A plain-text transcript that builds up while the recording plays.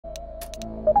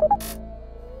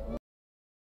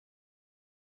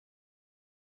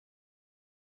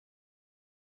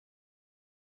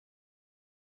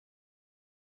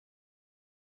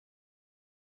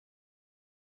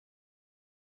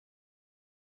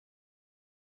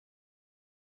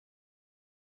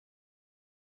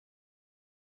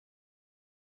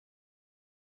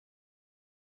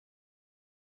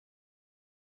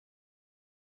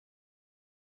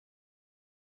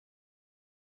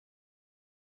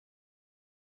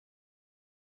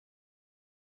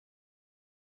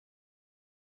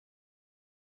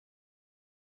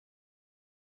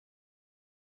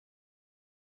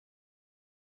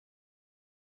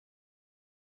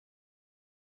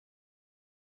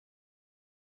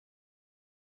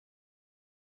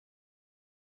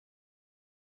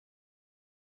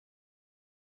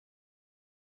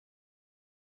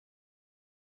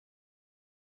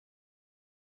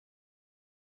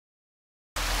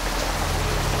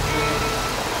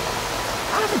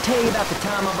Tell you about the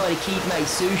time my buddy Keith made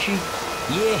sushi?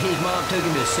 Yeah, his mom took him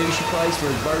to a sushi place for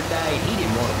his birthday, and he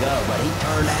didn't want to go, but he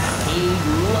turned out he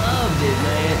loved it,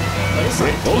 man. But it's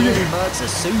like $10 a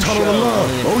sushi. Tunnel of Love.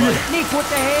 Oh yeah. Nick, what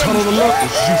the hell? Tunnel of Love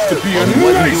used to be a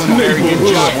Wasn't nice doing a very good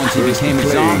job neighborhood. once he became a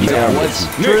zombie.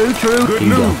 True. Good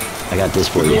Here you go. news. I got this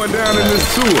for you. Going down in this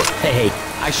sewer. Hey.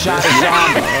 I shot a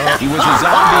zombie. He was a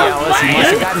zombie, Ellis. He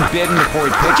must have gotten bitten before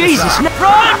he picked Jesus! us up.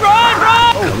 Run!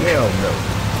 Oh hell no.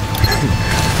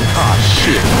 Oh,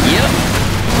 shit. Yep.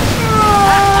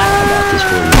 I got this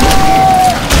for you.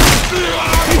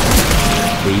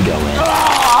 Here you go, man.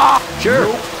 Sure.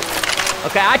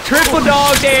 Okay, I triple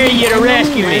dog dare you to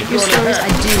rescue me. Your stories, I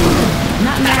do.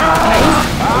 Not now,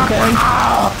 okay?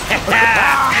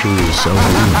 She is so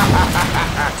beautiful.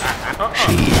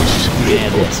 She is so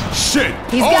beautiful. Shit.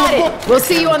 He's got it. We'll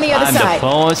see you on the other I'm side.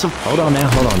 deploying some... Hold on now.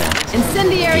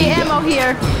 Incendiary ammo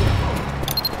here.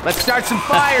 Let's start some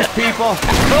fires, people.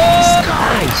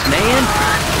 Nice, man.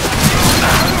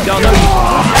 Don't know you.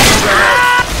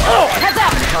 Heads up.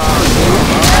 A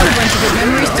bunch of good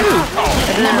memories too.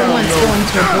 I remember once going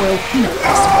to a boiled peanut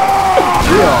festival.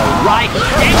 You're right.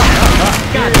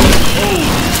 God.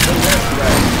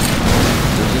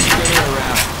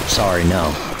 Sorry,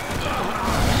 no.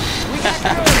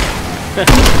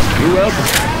 You're welcome.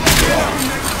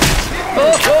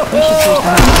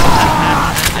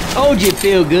 I told you it'd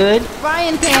feel good.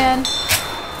 Frying pan.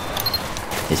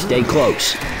 And stay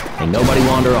close. Ain't nobody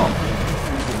wander off.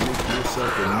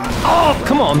 Oh,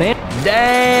 come on, man.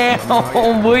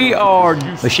 Damn, we are.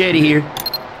 Machete here.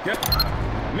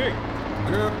 Nick.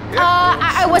 Girl.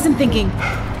 I wasn't thinking.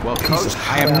 Well, Coach,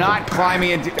 I am not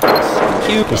climbing into...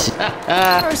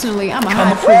 Personally, I'm a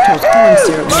high fructose corn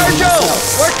syrup. Virgil,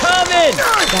 we're coming!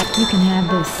 That you can have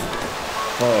this.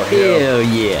 Oh hell. Hell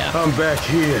yeah. I'm back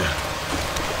here.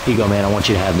 Here you go, man. I want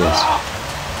you to have this.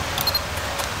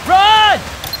 Run!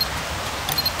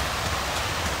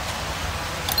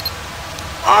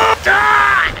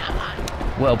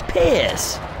 Well,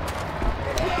 piss.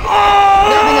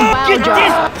 Grabbing a bile Get jar.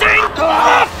 this thing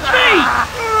off me!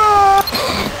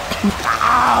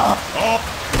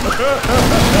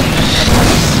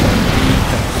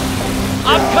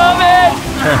 I'm coming!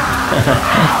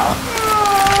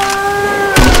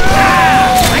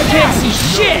 I can't see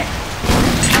shit!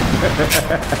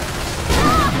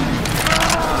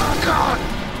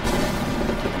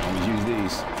 Always use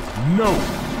these. No.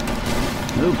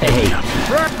 Hey.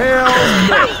 Hell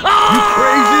no. You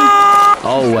crazy?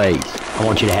 Always. I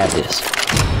want you to have this.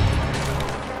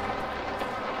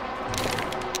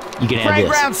 You can have Frank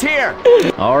this. rounds here.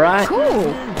 All right.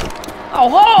 Cool. Oh,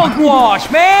 hogwash,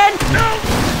 man!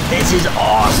 This is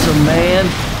awesome, man.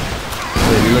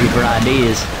 So if you're looking for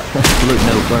ideas, look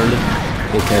no further,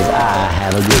 because I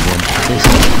have a good one.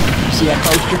 Listen, you see that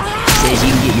poster? It says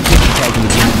you can get your picture taken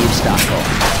with Jimmy Gibbs stock car.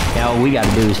 Now all we got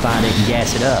to do is find it and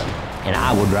gas it up, and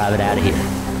I will drive it out of here.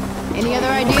 Any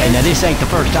other ideas? Okay, now this ain't the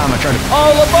first time I tried to...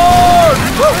 All aboard!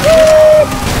 Woo-hoo!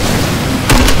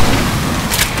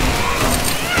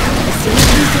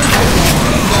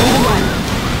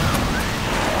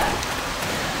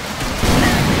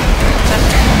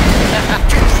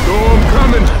 Storm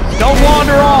coming. Don't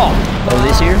wander off! Oh,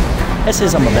 this here? That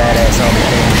says I'm a badass on the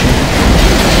machine.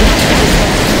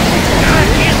 I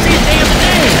can't see a damn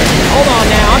thing! Hold on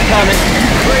now, I'm coming.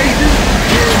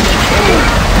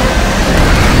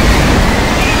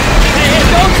 Man,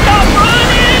 don't stop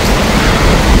running!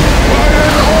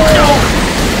 No!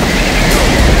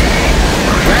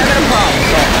 Grabbing a problem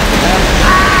solver.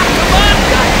 Come on,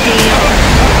 goddamn!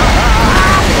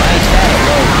 Ain't that a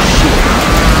load of shit?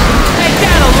 Ain't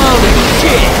that a load of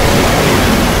shit?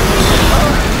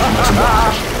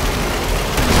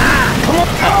 Come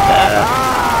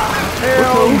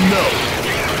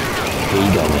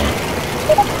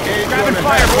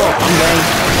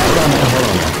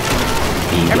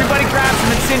Everybody grab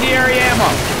some incendiary ammo.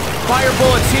 Fire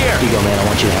bullets here. Here you go, man. I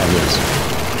want you to have this.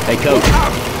 Hey, Coach.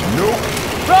 Nope.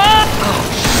 Oh,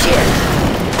 shit.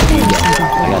 Here you go.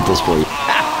 I got this for you.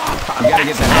 I gotta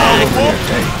get the hell over here.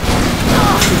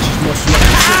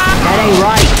 That ain't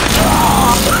right.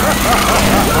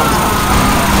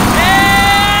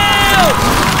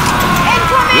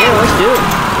 Yeah, let's do it.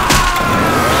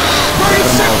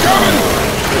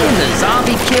 In the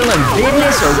zombie killing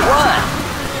business or what?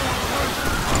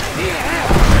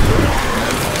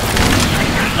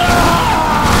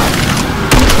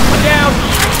 Down.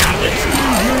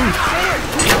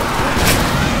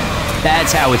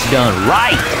 That's how it's done,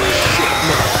 right?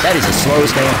 That is the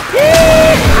slowest down.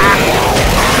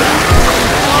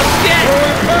 Oh shit!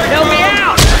 Help me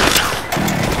out!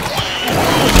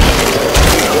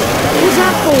 What's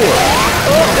that for?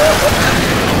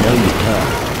 I know you're tough,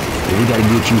 but we gotta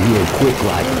get you here quick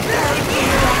like.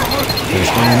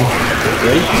 Understand me?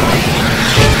 Ready?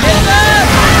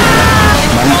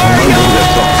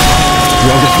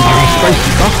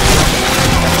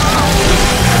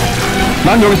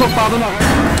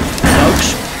 Folks,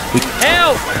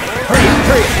 Help!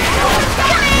 hurry.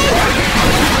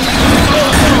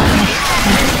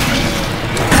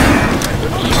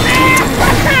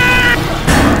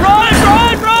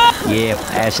 Run! Yeah,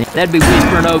 passing. That'd be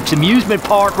Whispering Oaks Amusement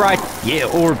Park, right? Yeah,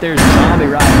 or if there's a zombie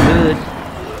riding hood.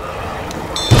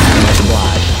 That's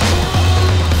obliged.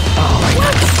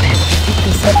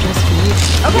 This up just for you.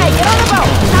 Okay, get on the boat.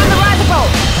 Time to ride the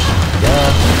boat.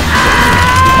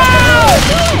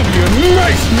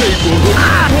 Nice neighborhood.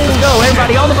 Let's go,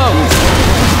 everybody on the boat.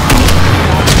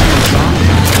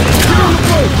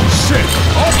 Shit.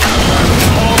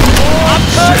 I'm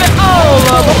coming! All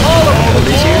aboard!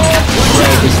 This here?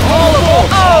 All aboard!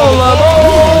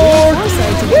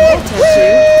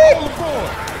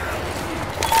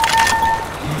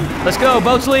 Let's go,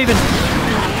 boat's leaving.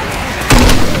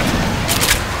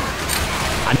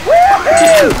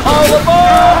 All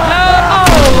aboard!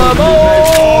 All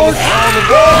aboard!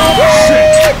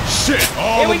 Shit.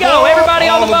 Here we go, everybody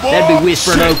on the boat! That'd be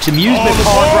Whispering Oaks Amusement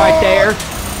Park right there.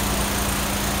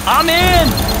 I'm in!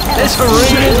 This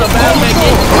arena is about to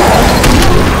get...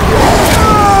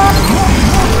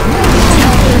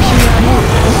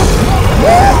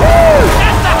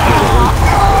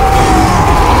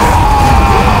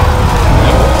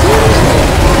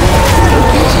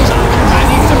 I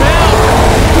need some help!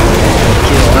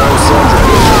 Kill all sons of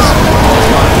bitches.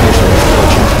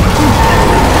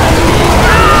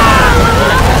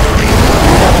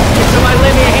 Can somebody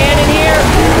lend me a hand in here?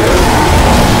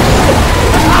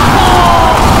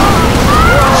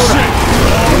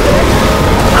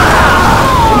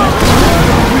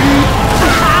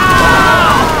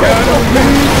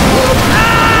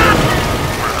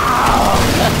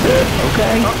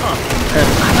 Okay.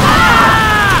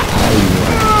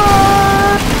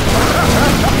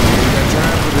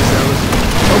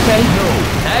 Okay.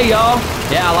 Hey, y'all.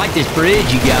 Yeah, I like this bridge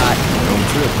you got.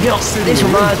 You know, this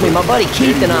reminds me, my buddy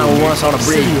Keith and I were once on a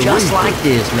bridge just like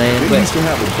this, man. But used to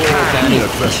have a tiny.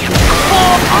 festival.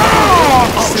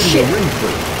 Oh, shit.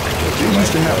 They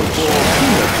used to have a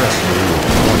peanut festival.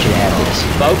 I want you to have this.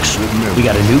 Folks, we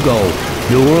got a new goal.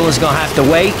 New Orleans gonna have to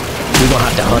wait. We're gonna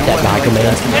have to hunt that biker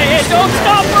man. Hey, don't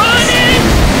stop running!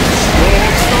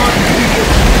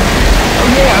 Oh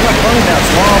yeah, I'm not funny about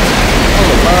swamps,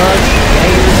 full of bugs,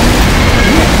 gators.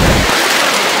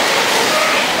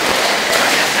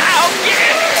 Ow,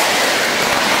 yeah!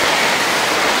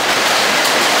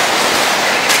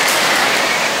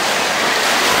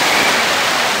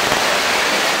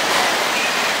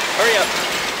 Hurry up.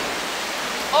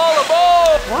 All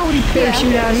aboard! Why would he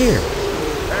parachute out here?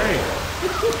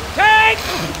 Tank!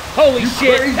 Holy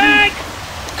shit! Tank!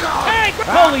 Tank!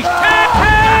 Holy tank!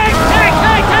 Tank! Tank!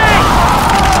 Tank! Tank!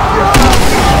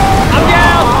 I'm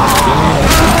down!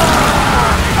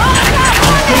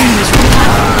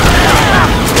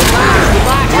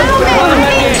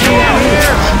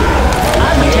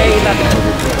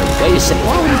 Wait a second.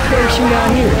 Why would he parachute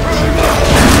out here?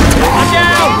 I'm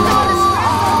down!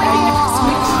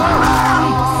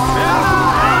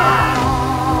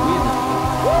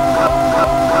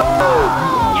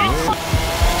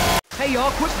 Hey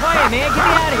y'all, quit playing, man. Get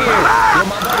me out of here. Well,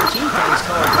 my buddy Keith had his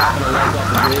car dropping a leg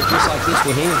off the bridge just like this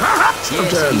one here.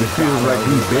 Sometimes it feels like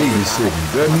he's babysitting,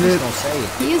 doesn't it?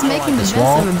 He is making the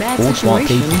best of a bad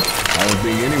situation. I don't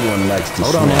think anyone likes to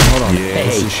Hold on now, hold on. Yeah,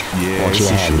 Hey, yeah, want you it's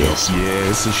to a have shit. this.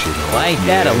 Yeah, it's a shit. Well, ain't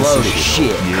that a load of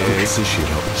shit? Yeah, it's a shit.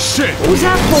 Shit. What was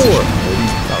that for?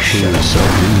 Oh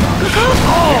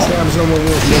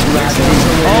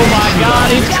my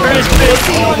God, it's Christmas!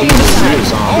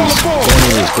 Zombies going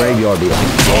in this graveyard be like,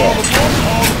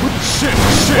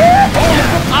 yeah.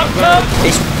 I'm up!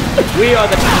 We are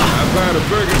the...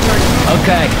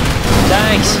 Okay,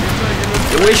 thanks.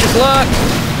 You wish us luck.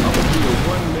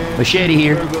 Machete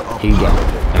here. Here you go.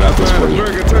 I got this for you.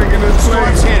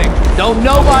 Don't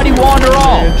nobody wander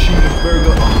off.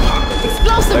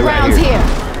 Explosive Right rounds here.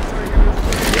 here.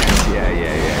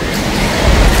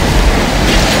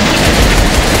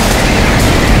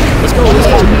 Let's go, let's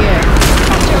go.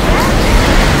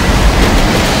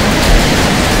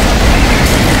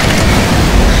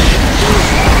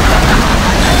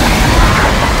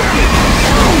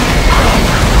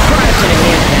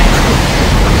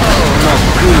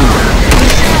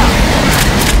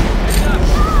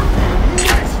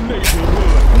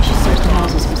 We should search the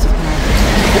houses for supplies.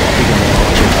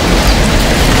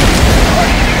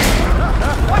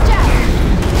 Watch out.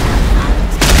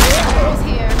 Who's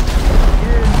here?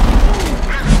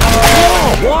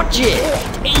 Watch it!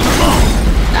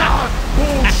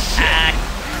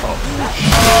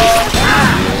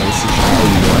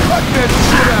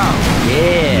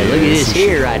 Yeah, look at this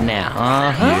here right now.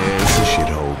 Uh-huh. Yeah, it's a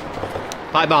shithole.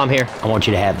 Pipe bomb here. I want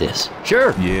you to have this.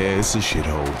 Sure. Yeah, it's a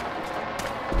shithole.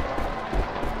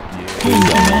 Here you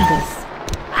go, man. This.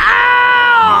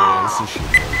 Yeah, it's a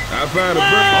shithole. I found a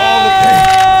brick all the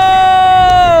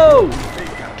Oh!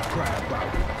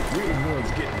 real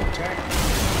ones getting attacked.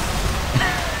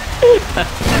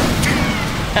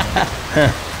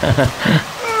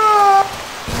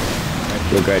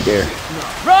 Look right there.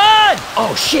 Run!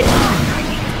 Oh, shit!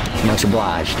 Much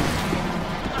obliged.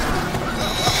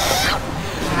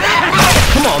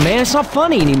 Come on, man. It's not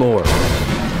funny anymore.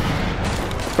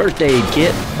 First aid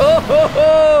kit. Oh, ho,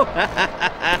 ho.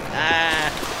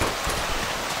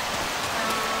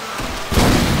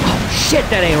 Oh, shit,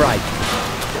 that ain't right.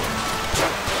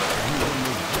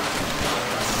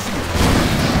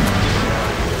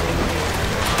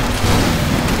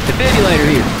 Defibrillator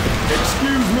here.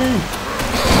 Excuse me.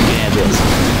 Yeah, this.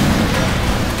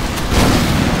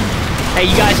 Hey,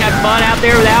 you guys have fun out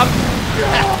there without?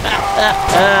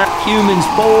 Humans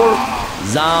 4,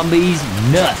 zombies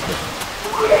nothing.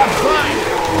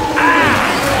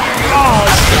 Oh,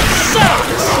 this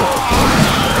sucks!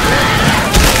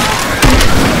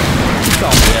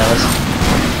 Call me Alice.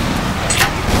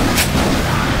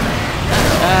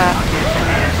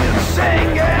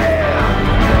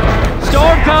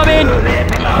 Storm coming!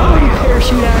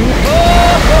 Parachute out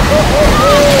here.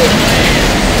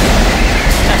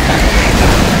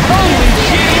 Holy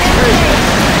shit, it's Christmas!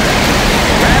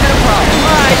 We're having a problem.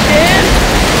 All right, then.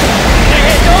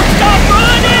 Hey, don't stop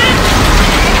running!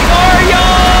 Mario!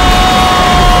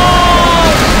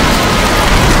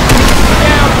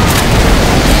 Down.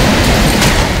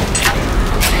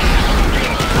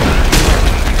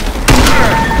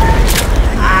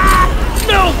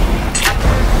 No!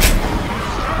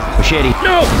 Machete.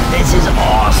 No! This is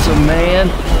awesome, man.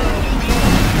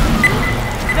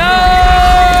 No!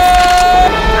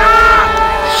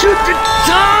 Shoot the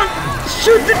tongue!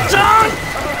 Shoot the tongue!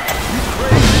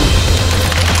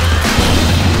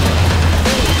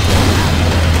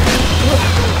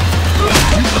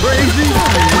 Crazy?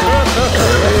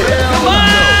 Come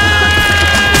on!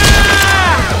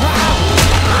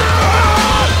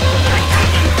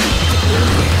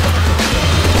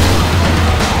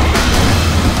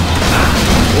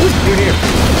 You're here.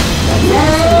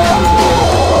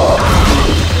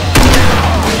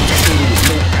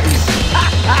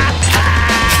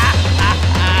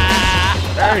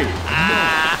 Hey,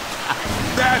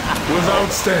 that was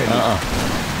outstanding. Oh,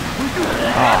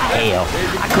 hell.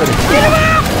 I could've.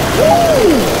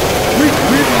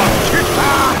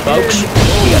 Folks,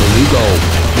 we got a new goal.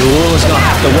 New Orleans gonna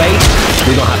have to wait.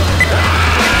 We're gonna have to.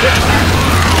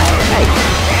 Hey,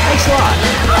 thanks a lot.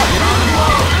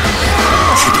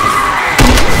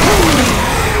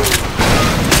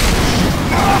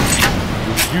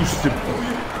 Used to be.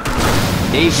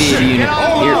 Defib unit.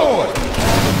 Here.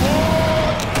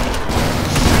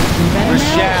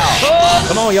 Rochelle.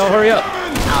 Come on, y'all, hurry up.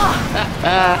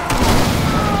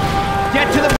 Get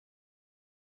to the...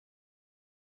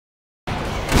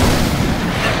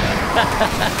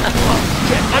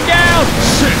 I'm down!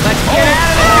 Let's get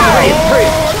out of there!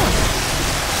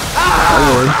 Don't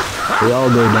worry. We all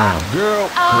go down. Girl,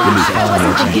 We'll be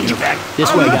fine. Get you back.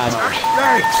 This way, guys.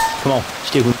 thanks. Come on,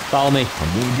 stupid. Follow me.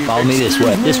 Follow me this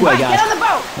way. This way, guys. Get on the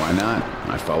boat. Why not?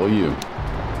 I follow you.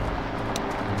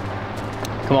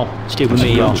 Come on, stick with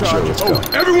me, y'all. Let's go.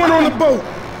 Everyone on the boat!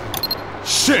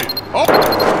 Shit! Oh.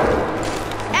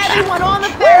 Everyone on the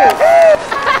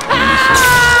boat.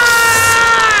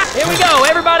 Here we go,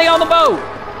 everybody on the boat.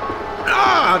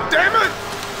 Ah, damn it!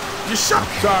 You shot.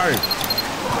 Sorry.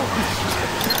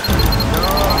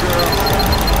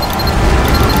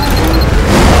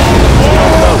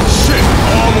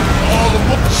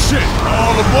 Shit!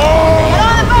 All aboard! Get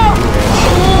on the boat!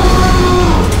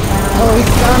 Oh,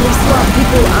 zombie swamp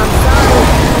people, I'm sorry.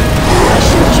 I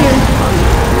shoot you.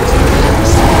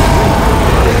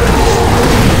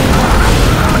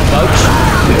 Folks,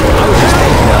 I was just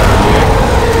thinking of her here.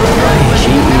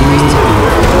 She is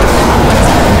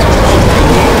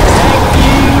Thank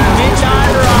you,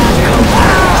 Midnight Rock.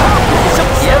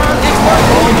 Yep.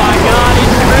 Oh my God,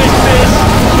 it's Christmas.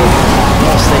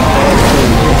 Yes, they can too,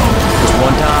 man. This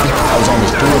one time, I was on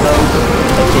this tour boat,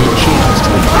 they fed chickens to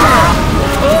me.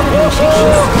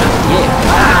 Yeah.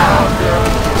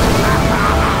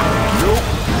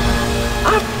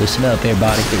 Listen up,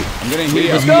 everybody. I'm gonna hear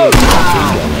you. Let's go. Here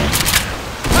you go, man.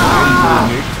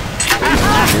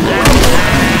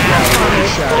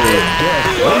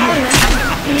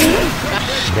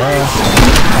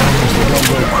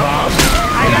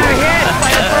 I got hit by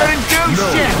a burning goose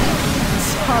ship.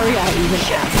 Sorry I even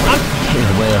asked. Yeah,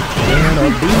 well,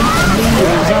 they'll beat me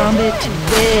a zombie to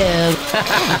death.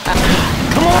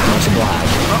 Come on. Much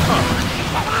obliged.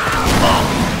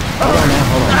 Hold on now,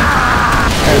 hold on.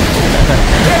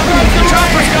 The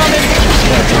chopper's coming.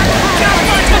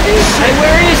 Hey,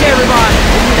 where is everybody?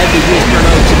 That'd be whispering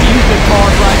oaks amusement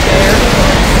park right there.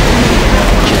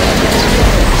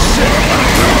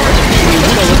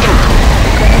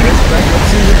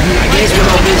 I guess we're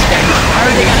gonna visit that. I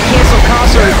heard they gotta cancel a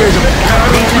concert if there's a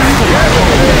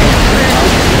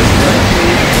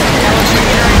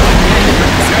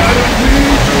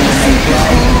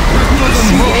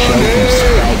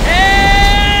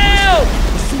Help!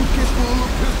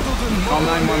 Call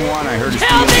 911. I heard a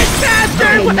Help this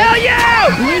bastard! Hell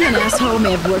yeah! Being an asshole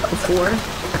may have worked before.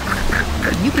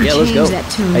 You can Yeah, let's change go. that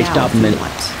tune Hey, now stop a if you minute.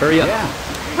 want. Hurry up.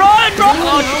 Run, run!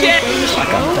 Oh shit!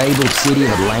 Like a fabled city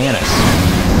of Atlantis.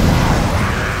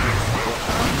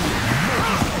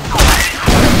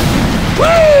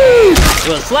 Woo!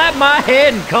 Well, slap my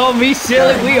head and call me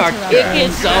silly. We are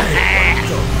kicking some ass.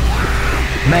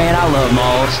 Man, I love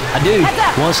malls. I do.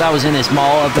 Once I was in this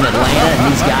mall up in Atlanta,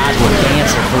 and these guys were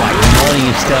dancing for like money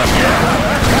and stuff.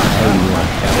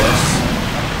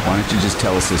 Why don't you just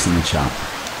tell us this in the shop?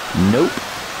 Nope.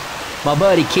 My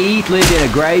buddy Keith lived in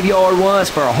a graveyard once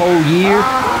for a whole year.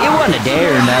 It wasn't a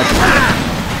dare or nothing.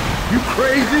 You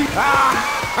crazy?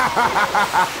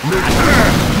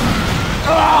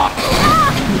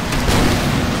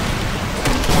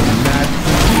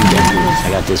 I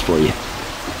got this for you.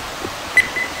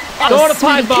 Go to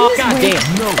pipe ball. Sweetie, God damn.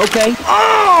 Okay.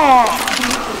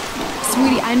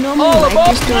 Sweetie, I normally All like aboard!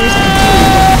 your stories but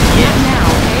not now,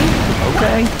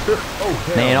 Okay.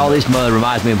 Man, all this mud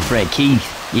reminds me of my friend Keith.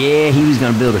 Yeah, he was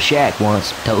gonna build a shack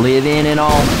once to live in and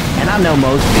all. And I know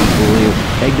most people here,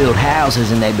 they build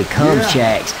houses and they become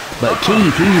shacks. But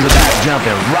Keith, he was about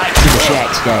jumping right to the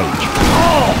shack stage.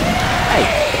 Oh! Hey,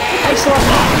 thanks a lot.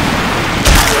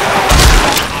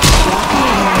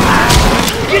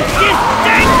 Get this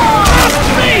thing off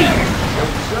me!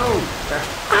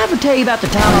 I ever tell you about the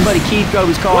time my buddy Keith drove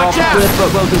his car off a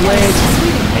cliff, broke his legs?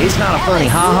 Hey, it's not a funny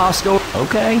ha-ha story.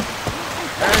 Okay.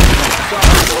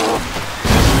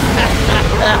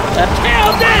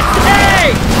 Kill this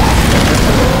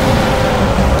thing!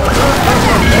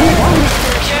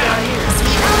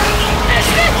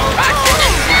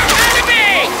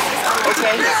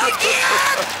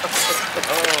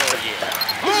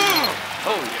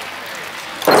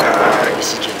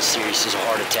 This is getting serious as a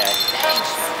heart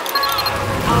attack.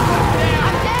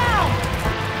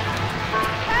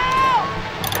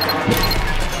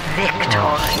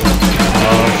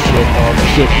 Oh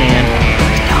shit, man.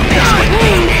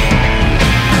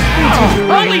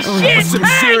 Holy shit! Some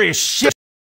Hey! serious shit.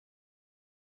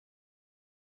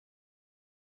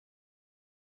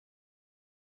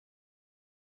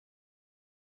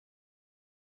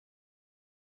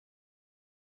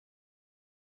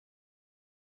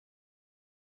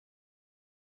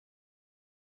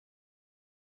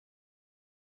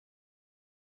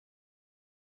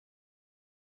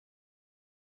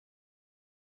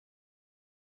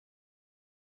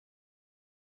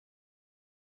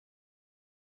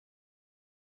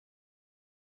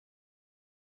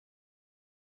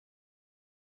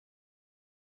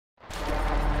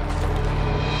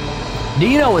 Do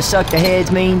you know what suck the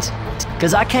heads means?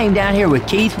 Cause I came down here with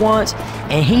Keith once,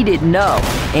 and he didn't know.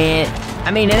 And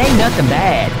I mean, it ain't nothing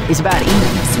bad. It's about eating.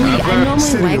 Sweetie, I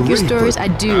normally like your stories, I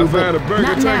do, I've had but a burger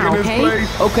not truck now, in this okay?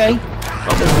 place. Okay.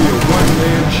 I'm gonna be a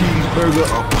one-man cheeseburger,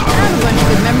 a I'm going of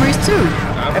good memories too.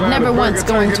 But never once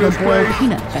going to a boiled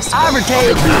peanut festival. I've tell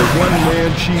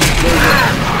One-man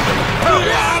cheeseburger.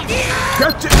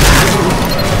 Gotcha. I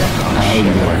hate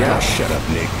you. Yeah, shut up,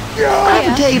 Nick. I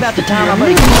have to tell you about the time I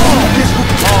made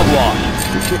hogwash.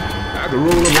 I could roll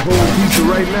up a whole pizza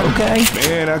right now. Okay.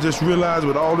 Man, I just realized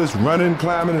with all this running,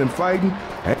 climbing, and fighting,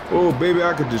 oh, baby,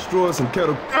 I could destroy some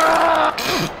kettle.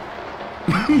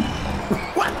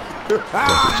 What?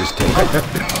 Just take it.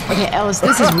 Okay, Ellis,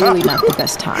 this is really not the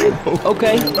best time.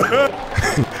 Okay.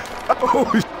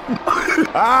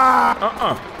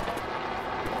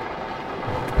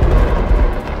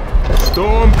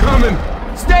 Storm coming.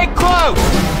 Stay close!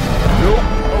 Nope.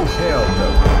 Oh, hell no.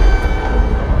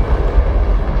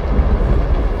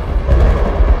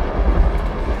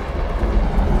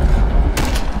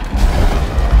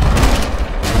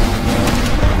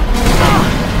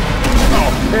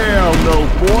 Hell no,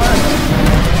 boy.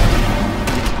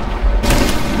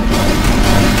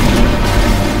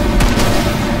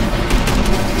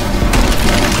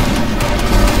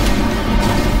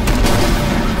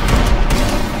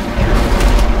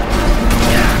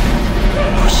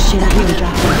 Oh shit, I hear him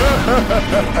dropping.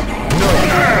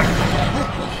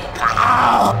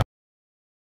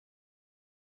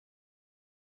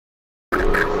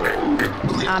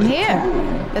 I'm here.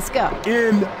 Let's go.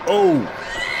 N-O.